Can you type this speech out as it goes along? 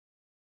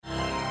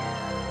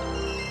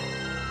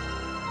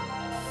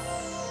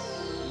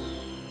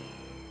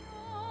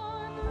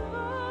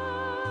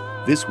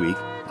This week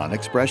on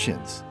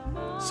Expressions,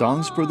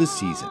 Songs for the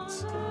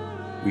Seasons,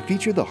 we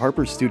feature the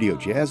Harpur Studio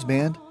Jazz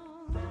Band,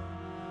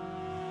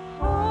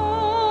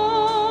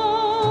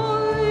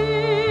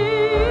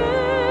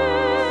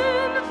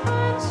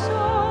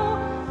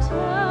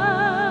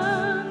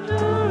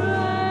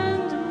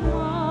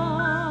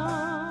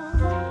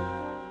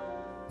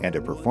 and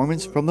a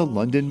performance from the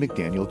London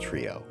McDaniel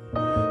Trio.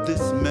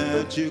 This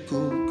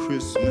magical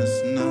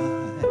Christmas night.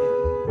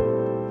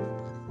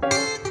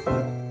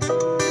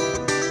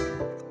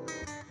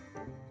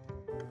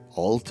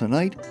 All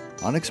tonight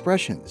on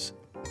Expressions,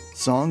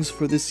 Songs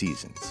for the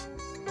Seasons.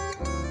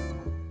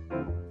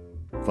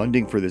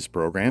 Funding for this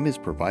program is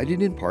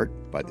provided in part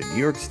by the New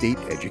York State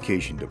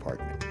Education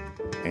Department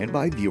and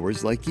by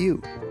viewers like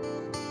you.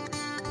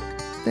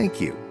 Thank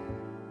you.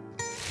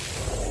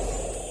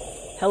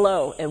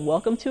 Hello, and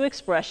welcome to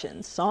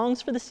Expressions,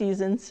 Songs for the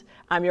Seasons.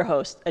 I'm your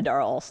host,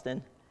 Adara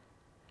Alston.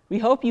 We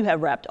hope you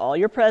have wrapped all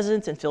your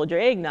presents and filled your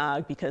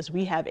eggnog because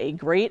we have a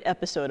great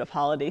episode of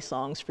holiday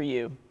songs for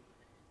you.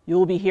 You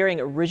will be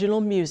hearing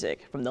original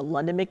music from the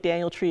London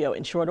McDaniel Trio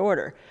in short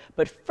order,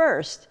 but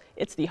first,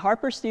 it's the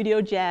Harpur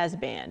Studio Jazz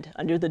Band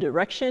under the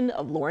direction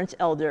of Lawrence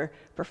Elder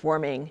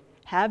performing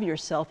Have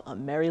Yourself a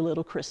Merry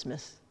Little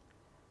Christmas.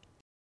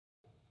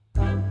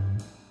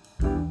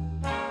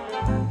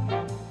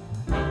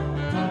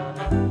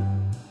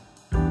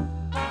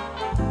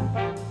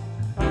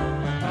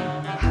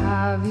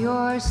 Have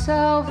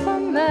yourself a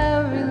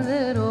merry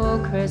little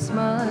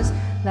Christmas.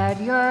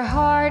 Let your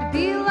heart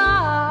be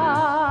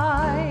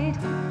light.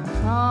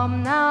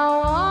 From now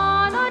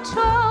on, our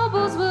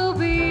troubles will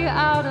be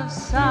out of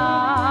sight.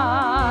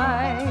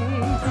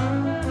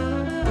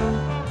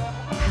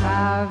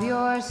 Have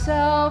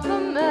yourself a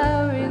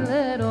merry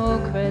little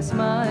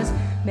Christmas.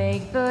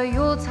 Make the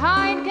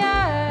Yuletide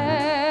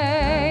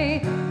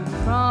gay.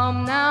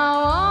 From now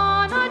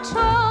on, our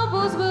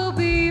troubles will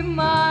be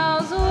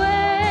miles away.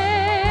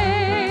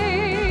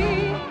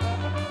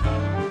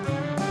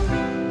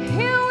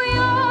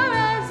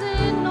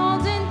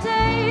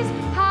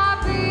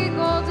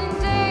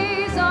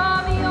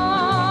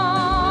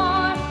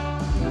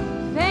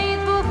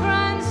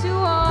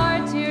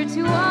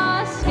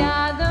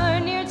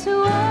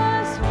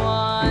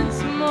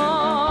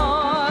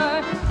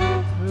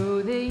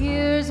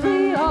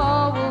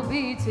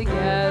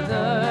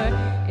 Together,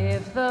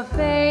 if the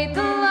fate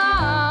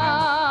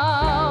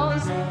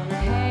allows,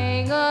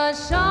 hang a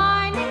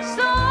shining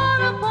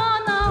star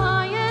upon the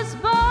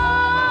highest bough,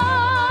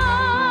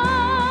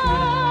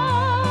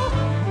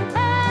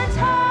 and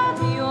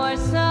have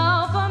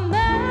yourself a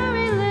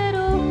merry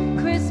little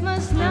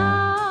Christmas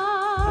now.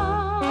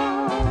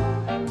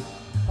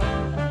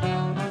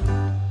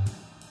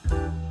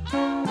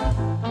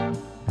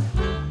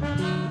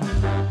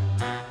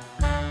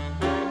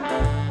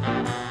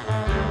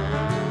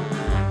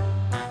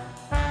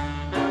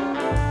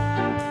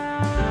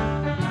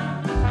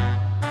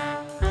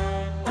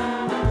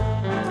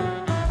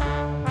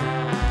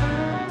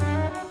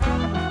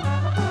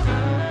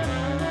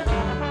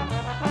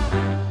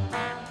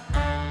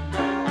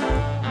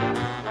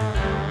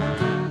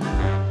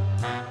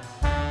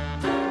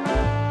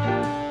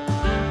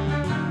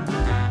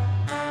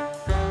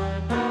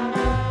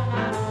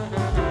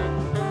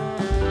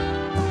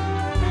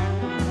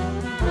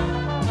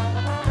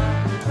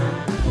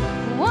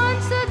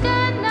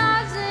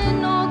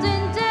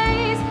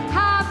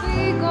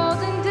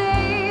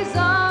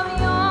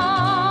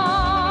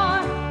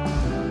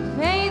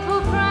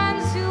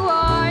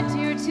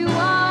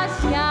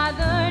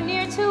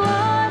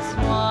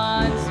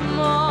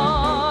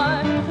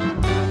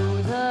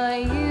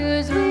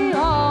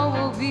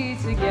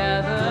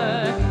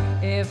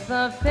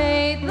 The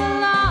fate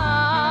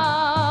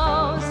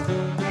allows,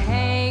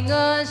 hang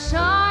a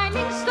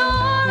shining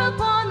star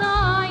upon the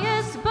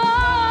highest bough,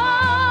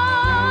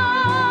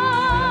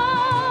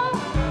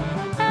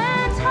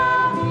 and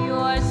have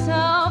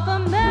yourself a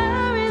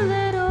merry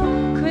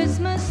little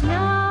Christmas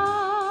now.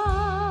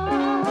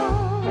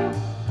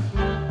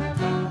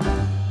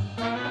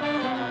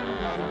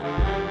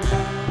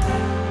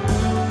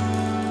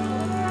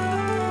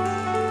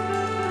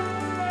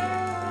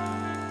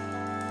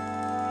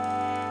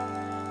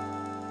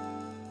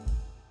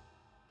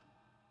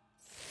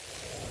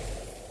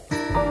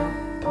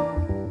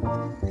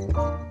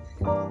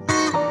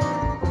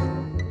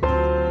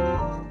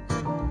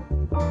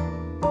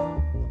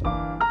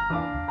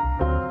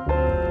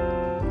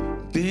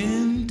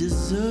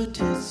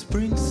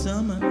 Spring,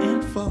 summer,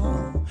 and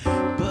fall,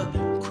 but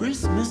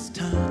Christmas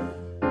time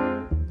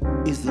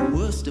is the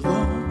worst of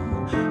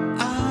all.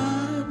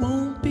 I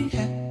won't be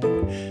happy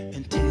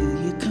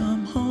until you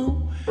come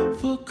home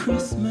for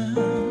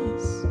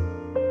Christmas.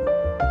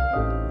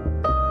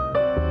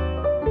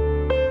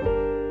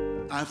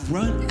 I've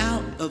run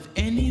out of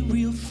any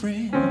real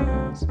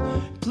friends.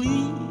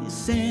 Please,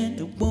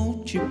 Santa,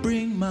 won't you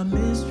bring my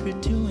mystery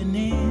to an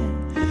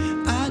end?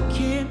 I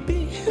can't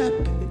be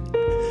happy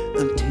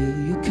until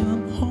you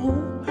come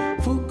home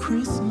for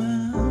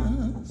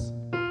Christmas.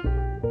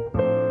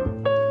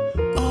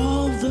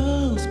 All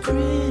those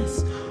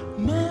Christmas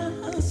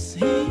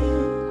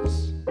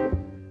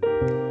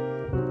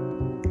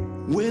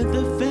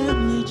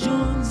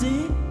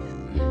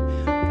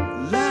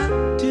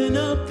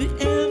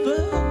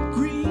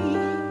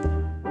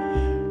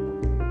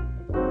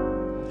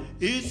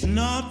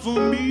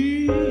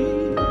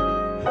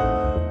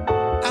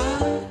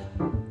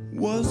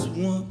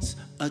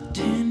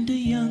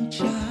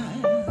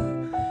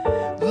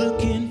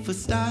for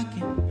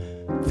stocking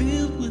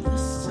filled with a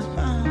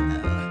smile.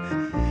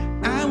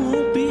 I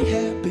won't be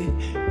happy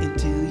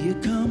until you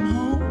come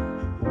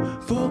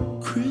home for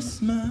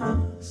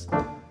Christmas.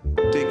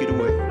 Take it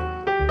away.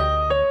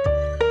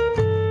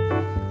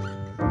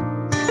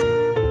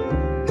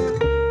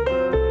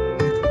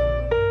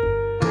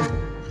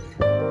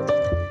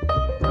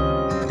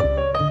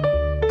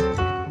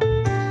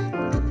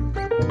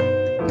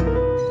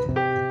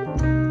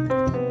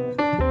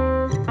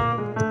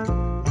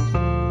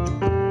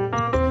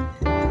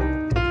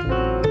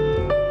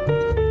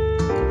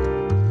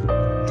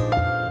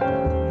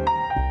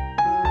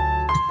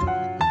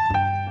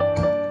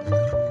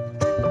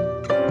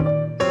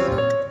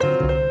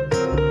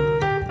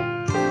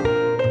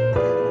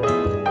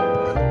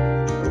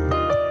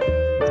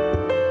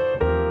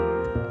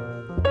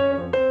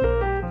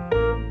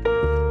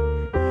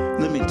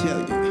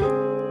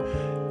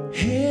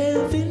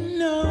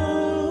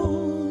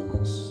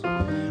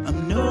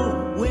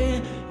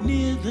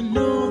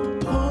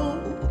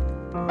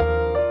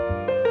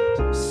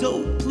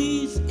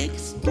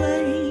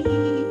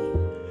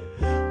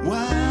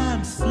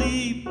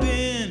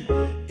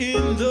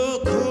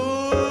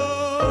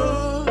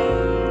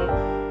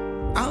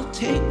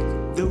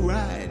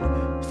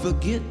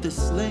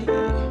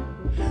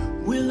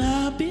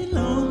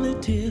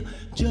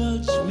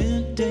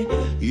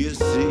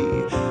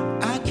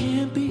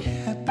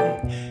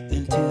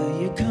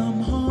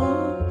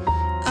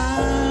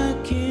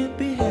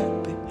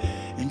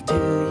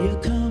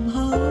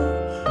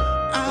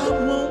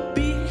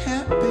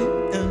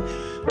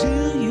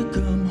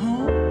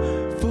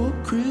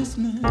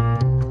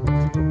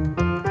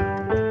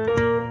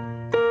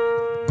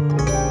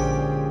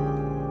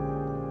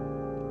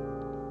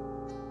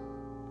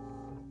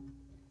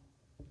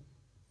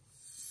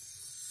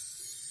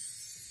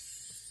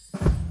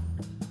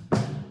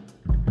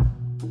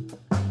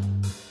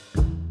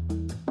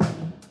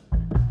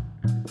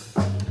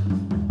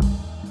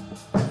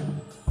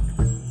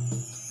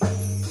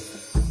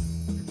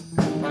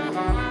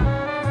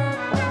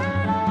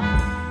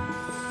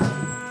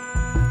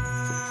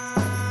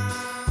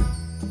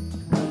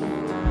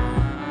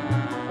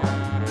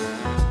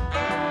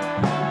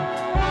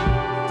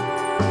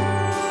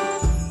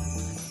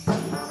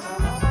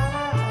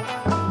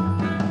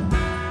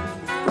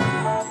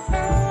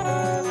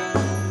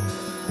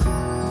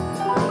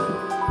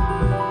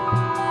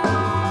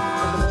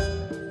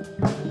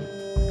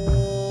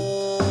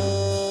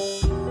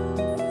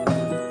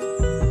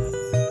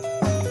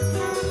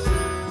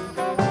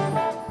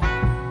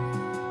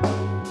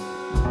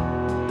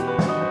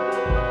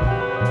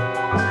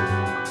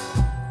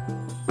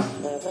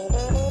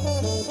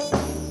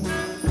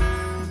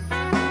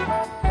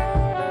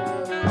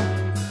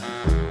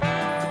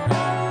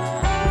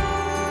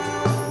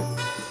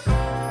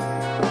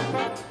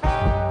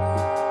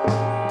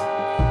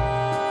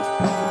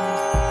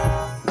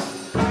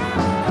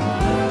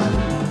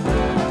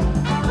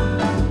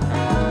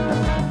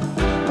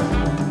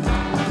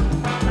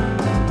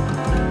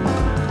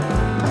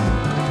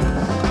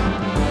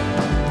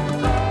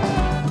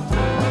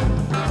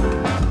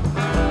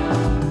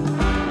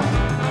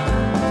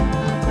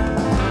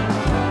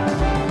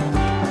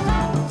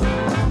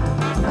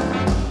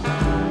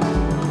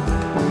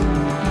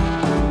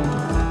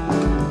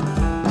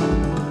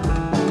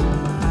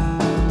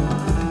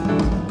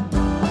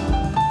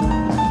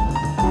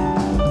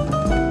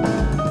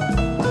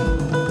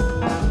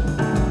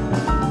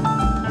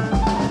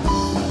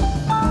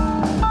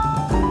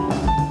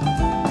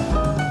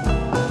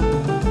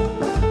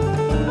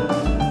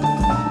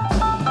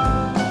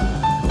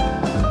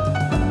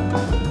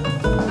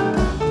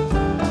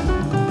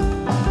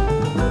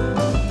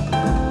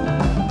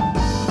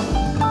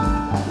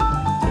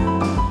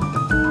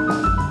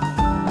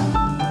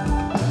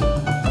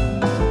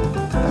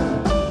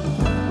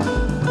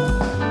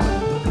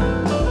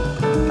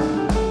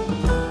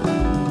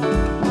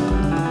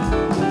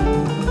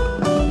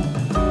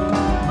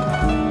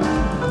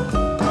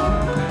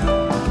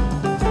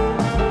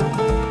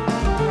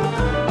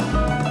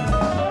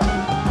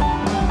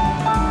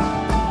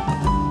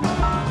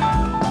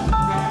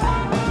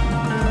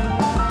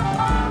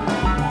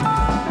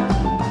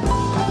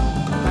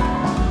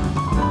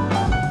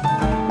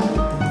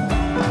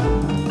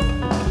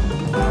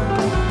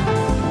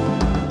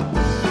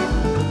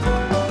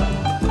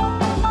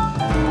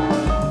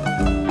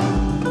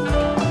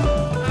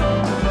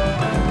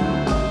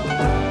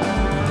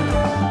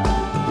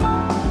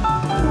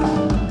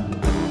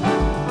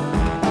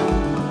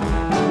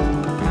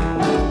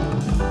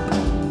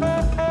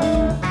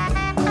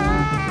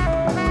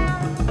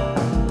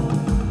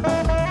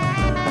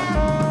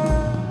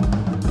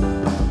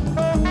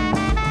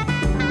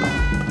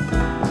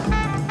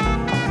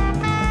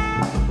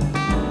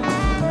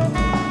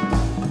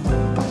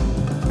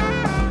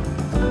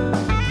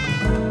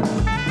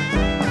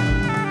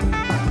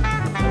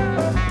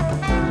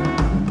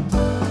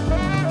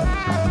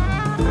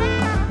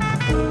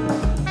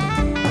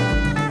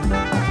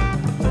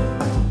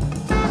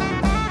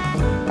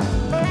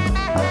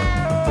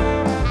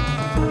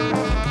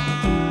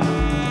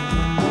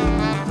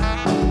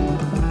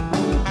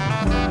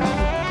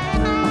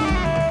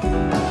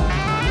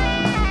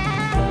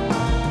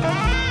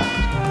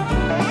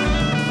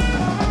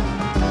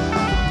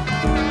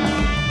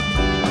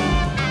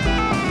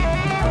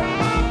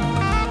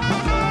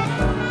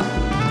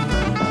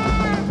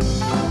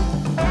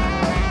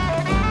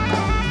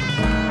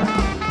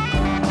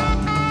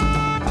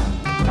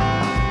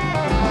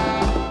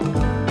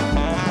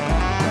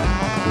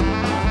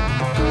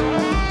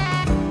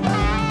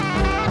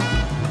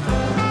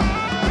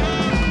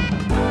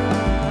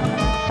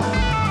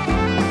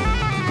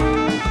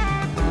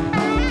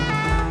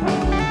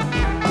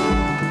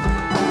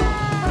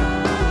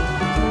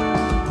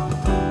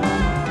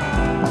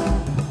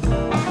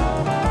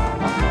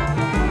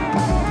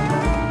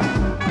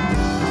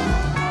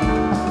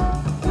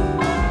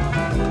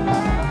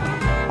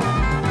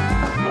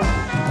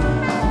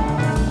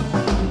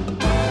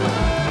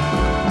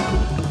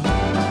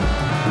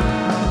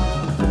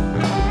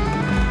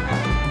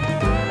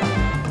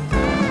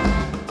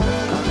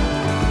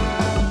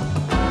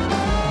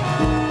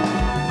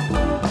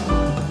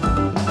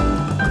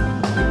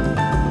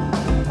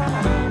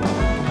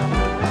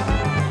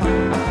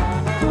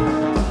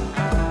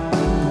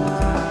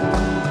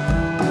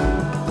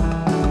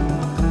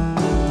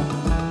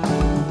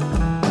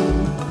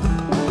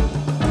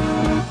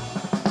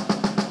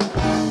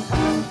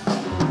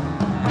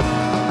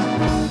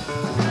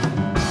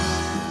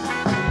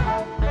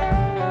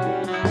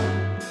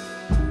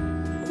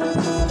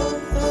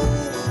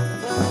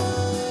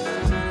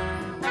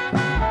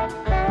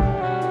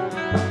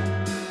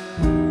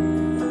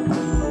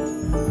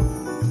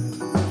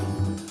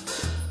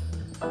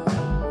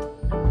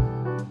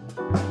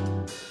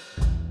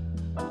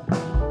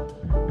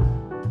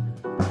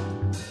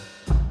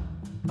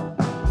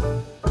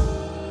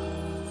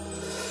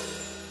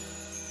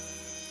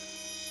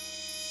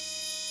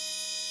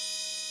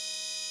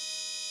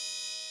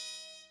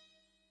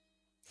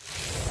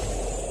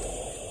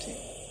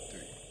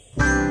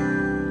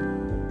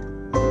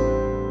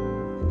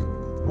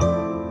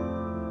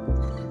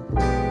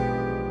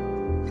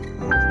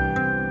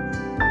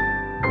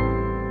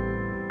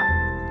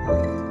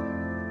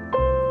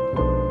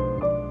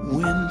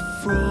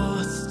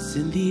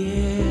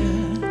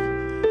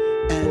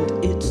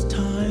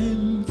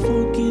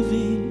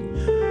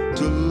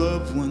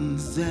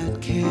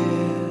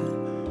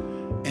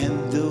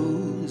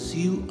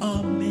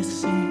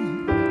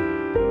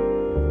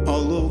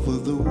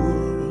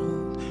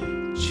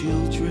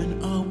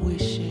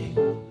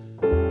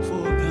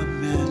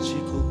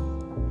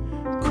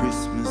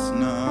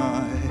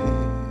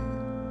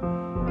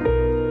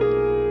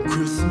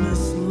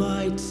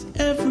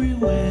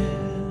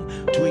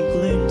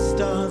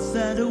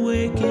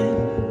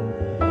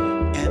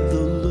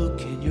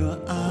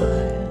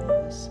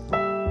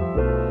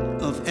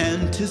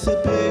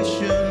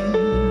 anticipation.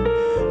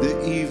 The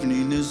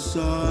evening is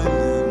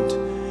silent,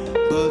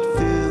 but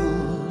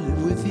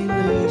filled with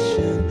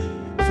elation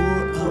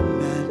for a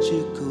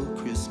magical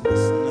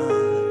Christmas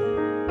night.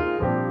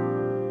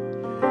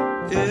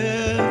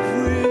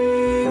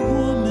 Every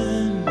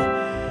woman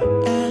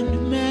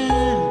and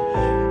man,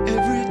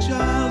 every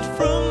child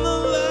from the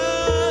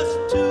last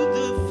to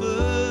the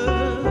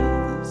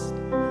first,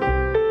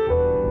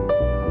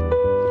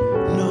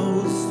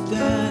 knows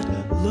that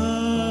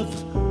love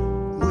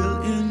will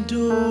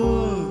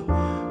endure.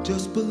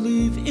 Just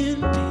believe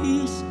in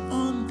peace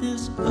on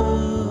this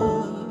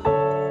earth.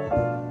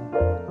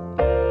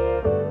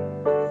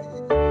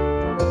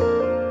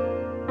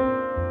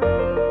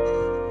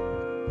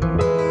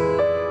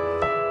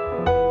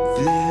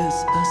 There's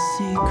a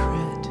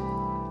secret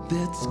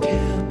that's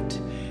kept,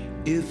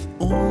 if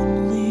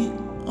only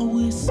a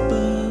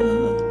whisper.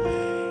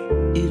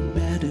 It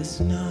matters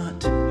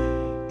not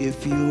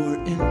if you're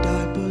in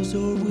diapers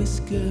or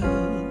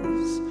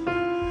whiskers,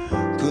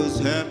 'cause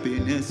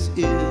happiness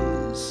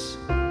is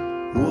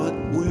what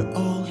we're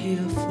all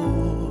here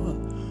for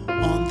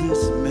on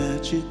this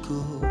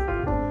magical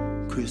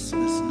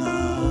Christmas night.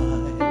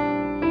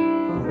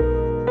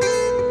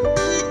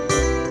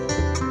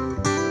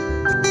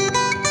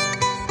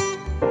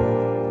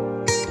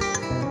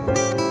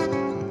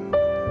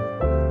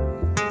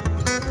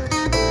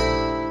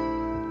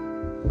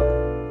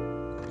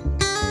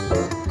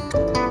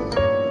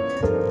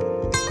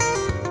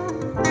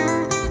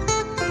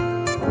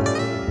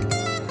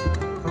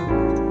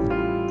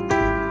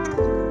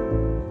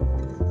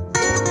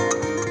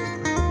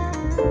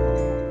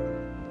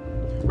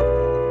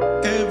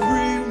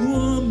 Every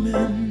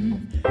woman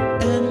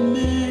and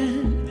man,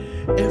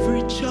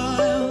 every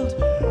child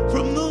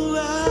from the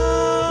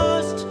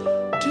last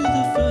to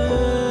the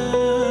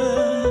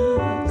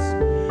first,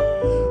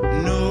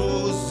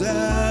 knows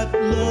that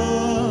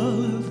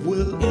love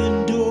will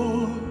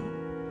endure.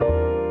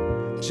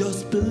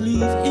 Just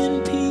believe in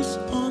peace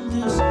on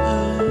this earth.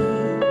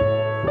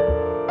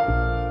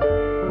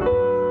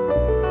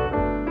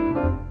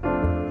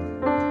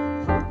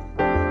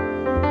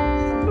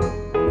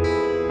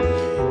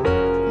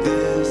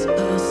 There's a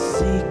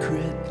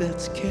secret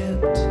that's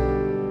kept,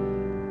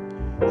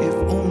 if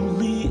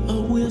only a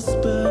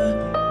whisper.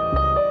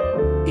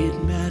 It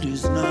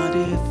matters not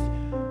if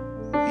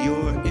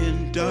you're in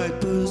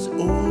diapers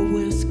or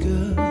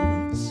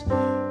whiskers,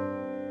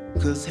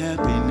 'cause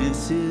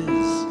happiness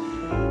is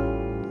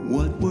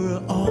what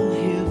we're all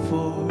here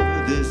for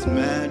this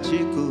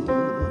magical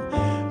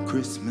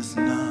Christmas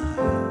night.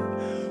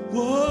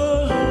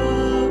 Whoa,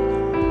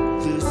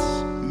 this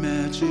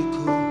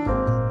magical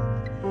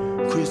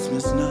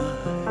Christmas night.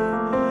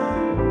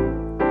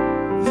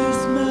 This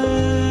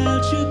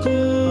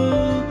magical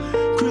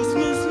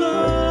Christmas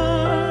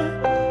night.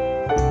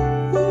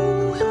 Ooh.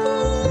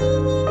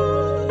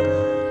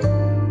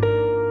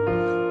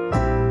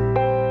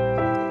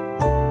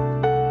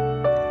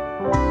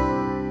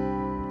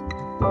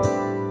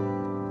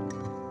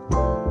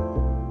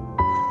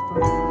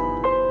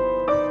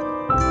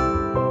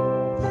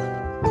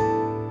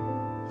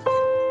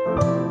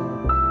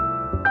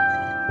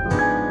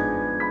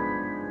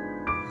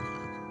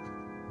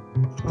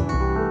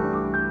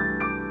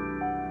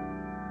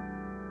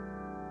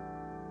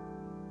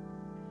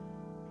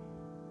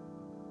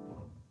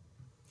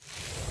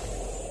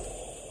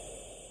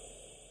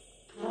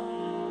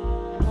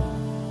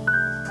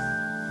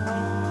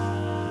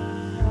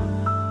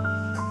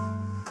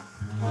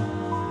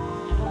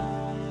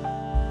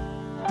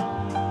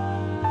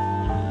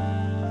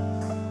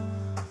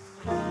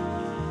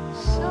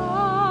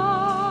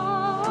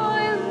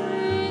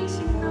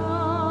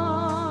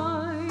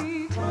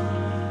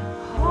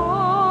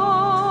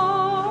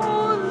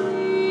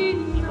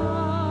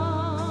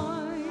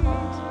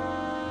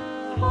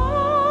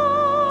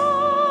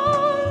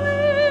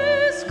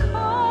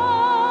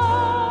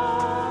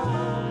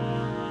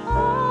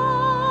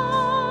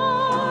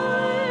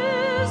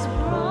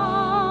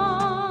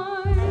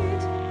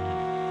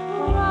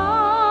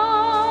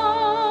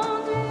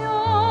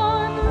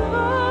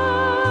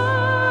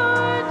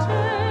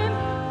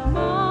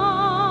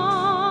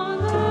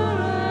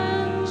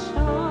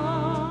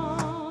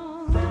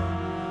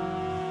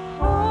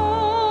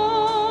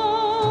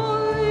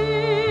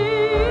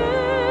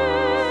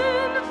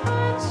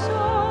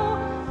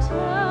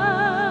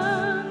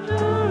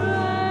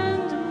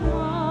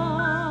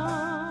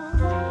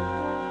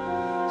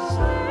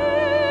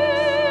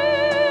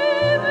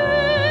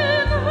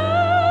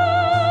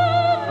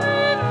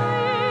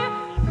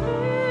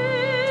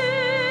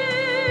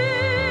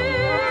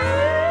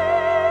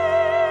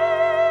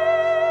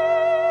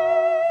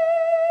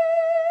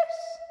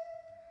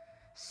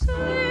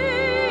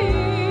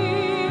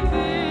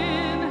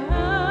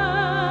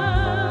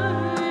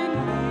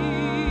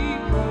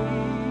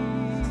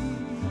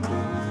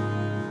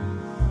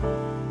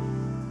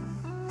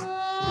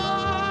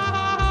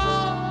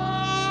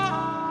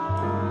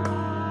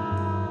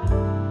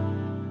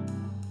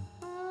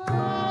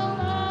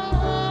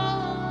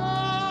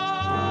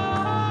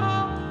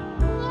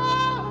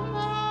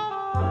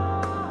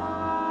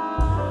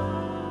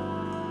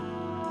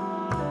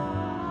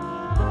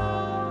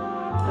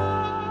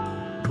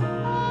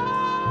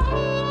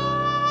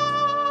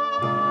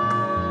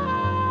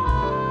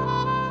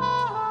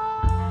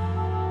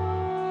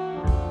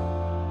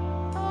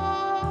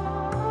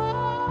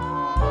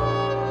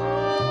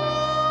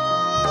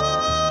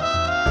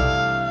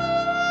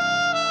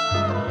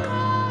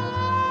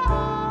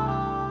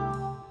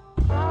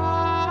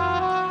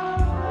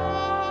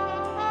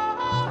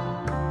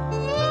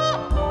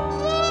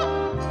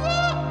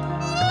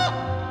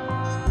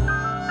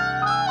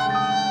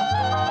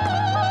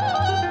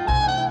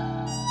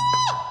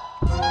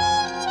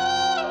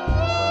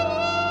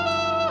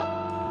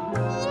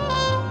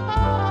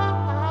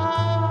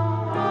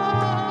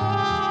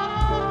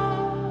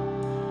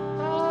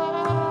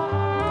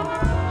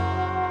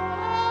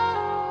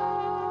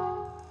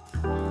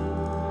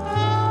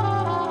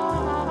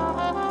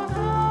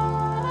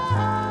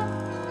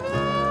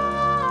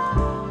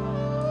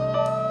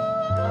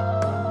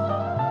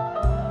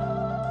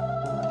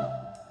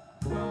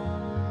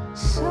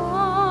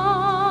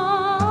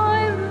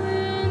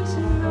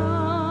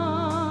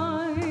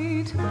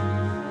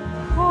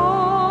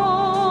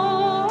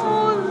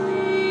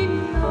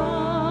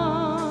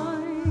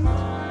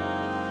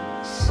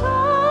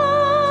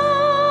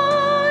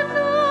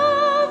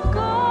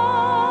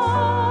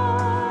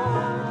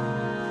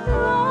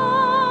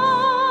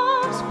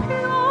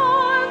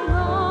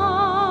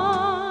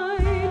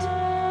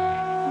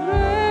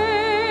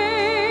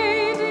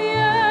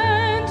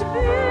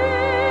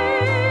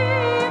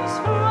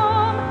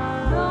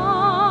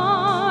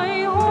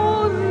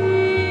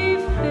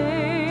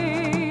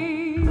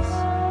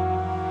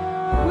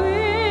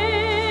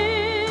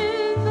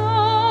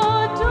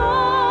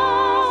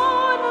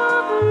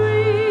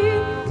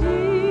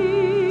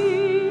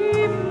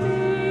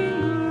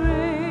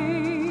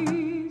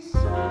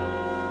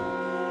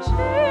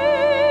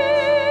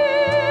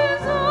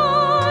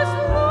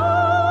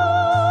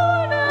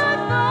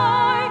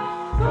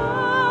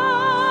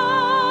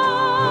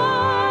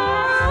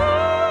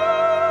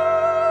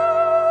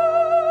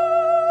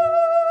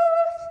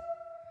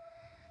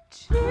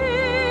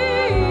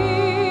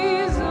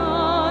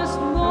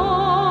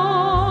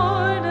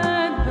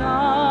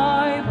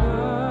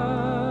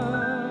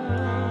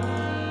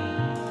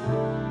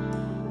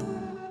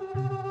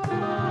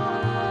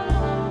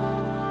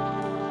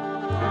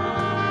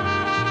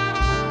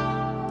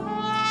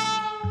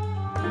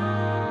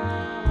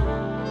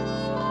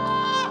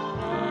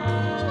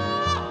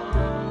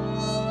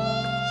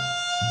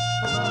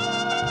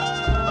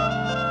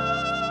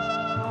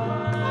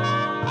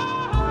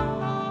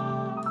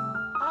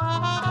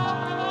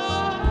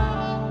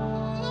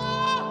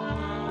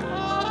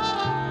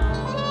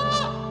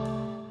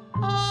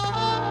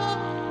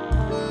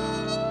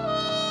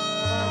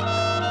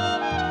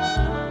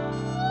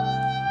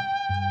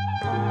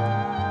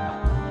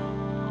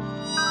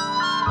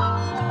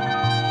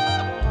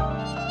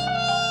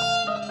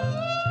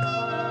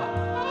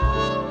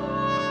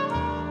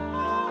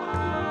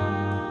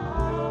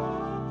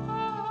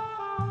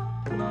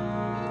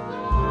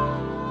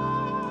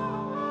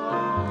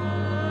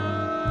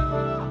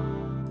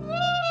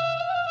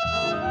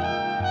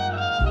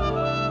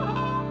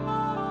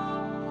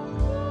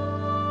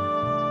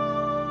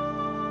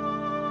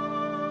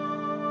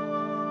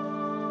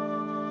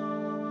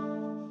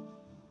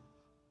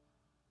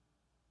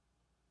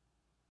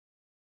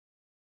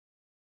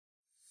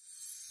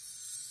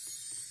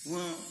 1,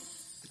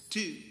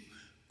 2,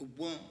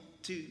 1,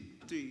 2,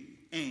 3,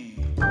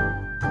 and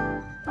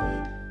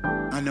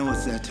I know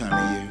it's that time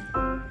of year,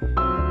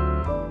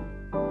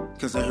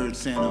 'cause I heard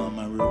Santa on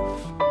my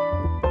roof.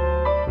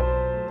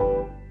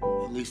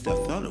 At least I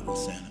thought it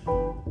was Santa.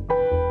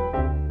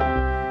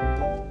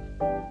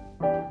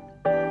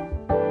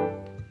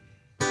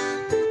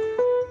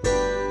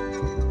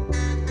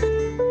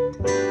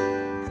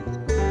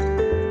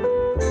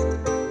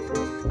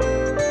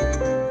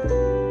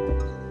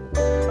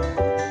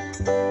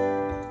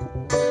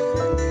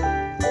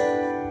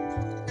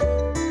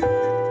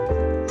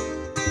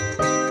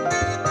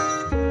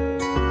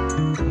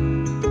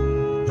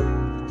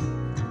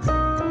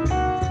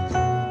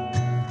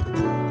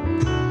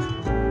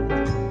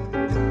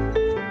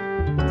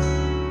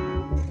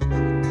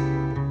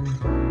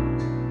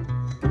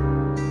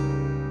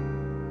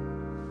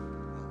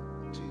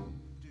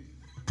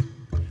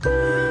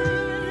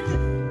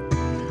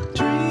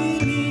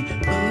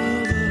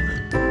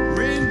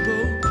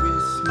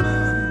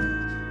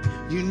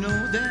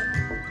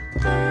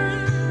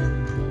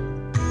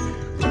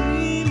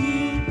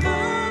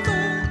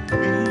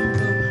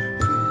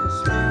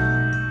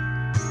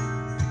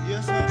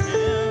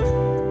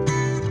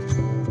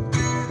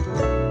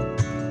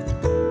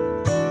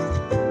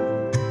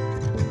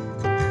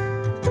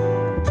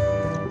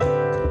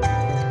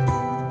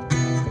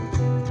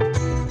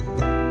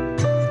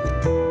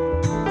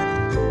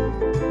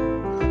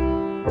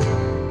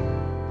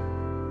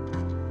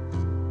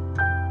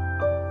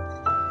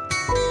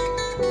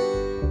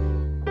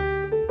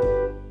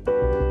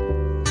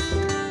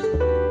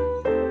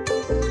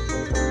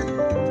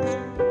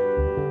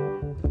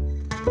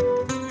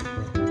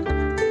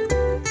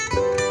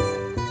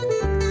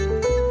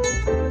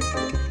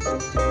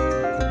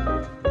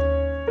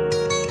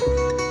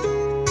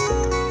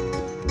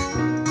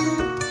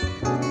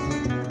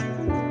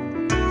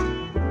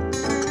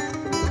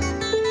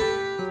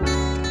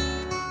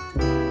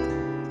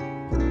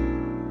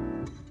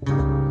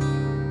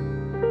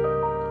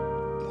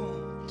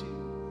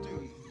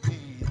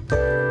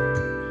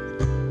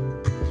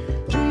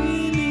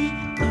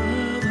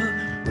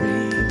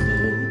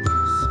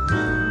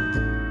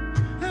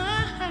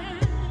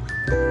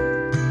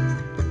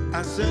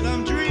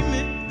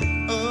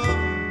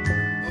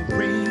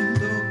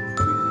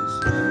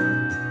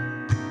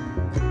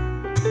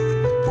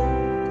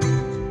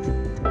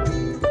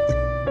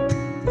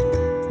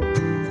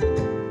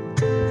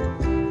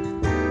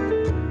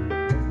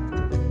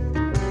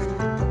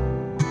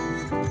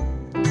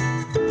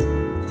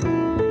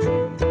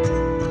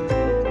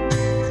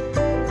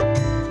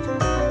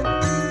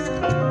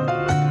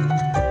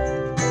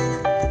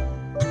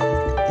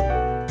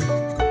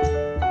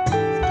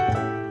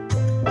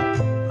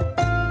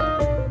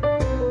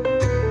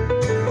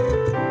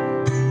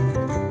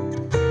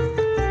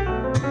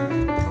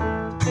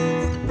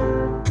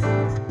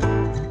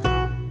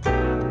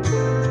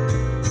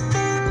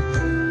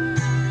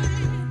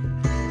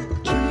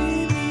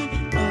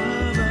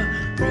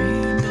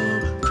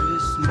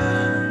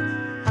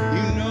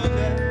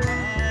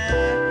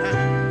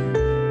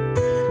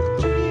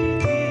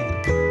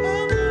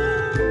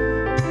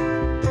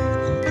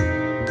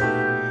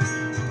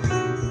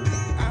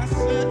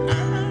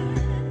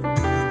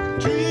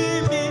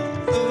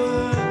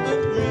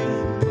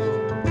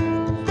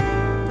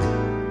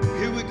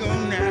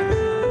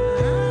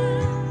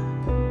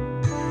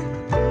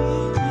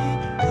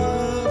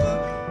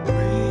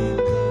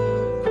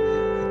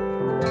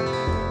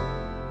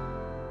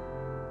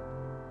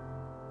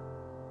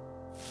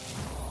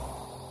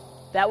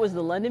 That was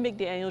the London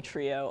McDaniel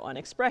Trio on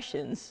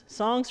Expressions,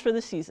 Songs for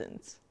the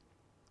Seasons.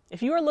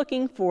 If you are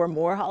looking for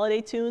more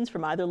holiday tunes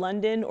from either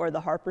London or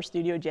the Harpur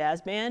Studio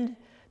Jazz Band,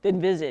 then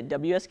visit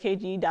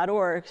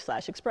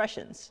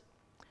wskg.org/expressions.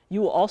 You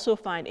will also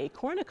find a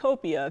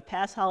cornucopia of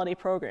past holiday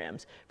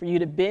programs for you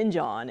to binge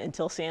on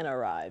until Santa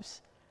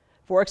arrives.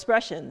 For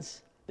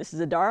Expressions, this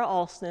is Adara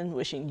Alston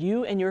wishing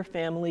you and your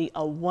family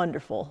a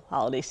wonderful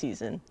holiday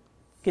season.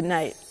 Good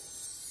night.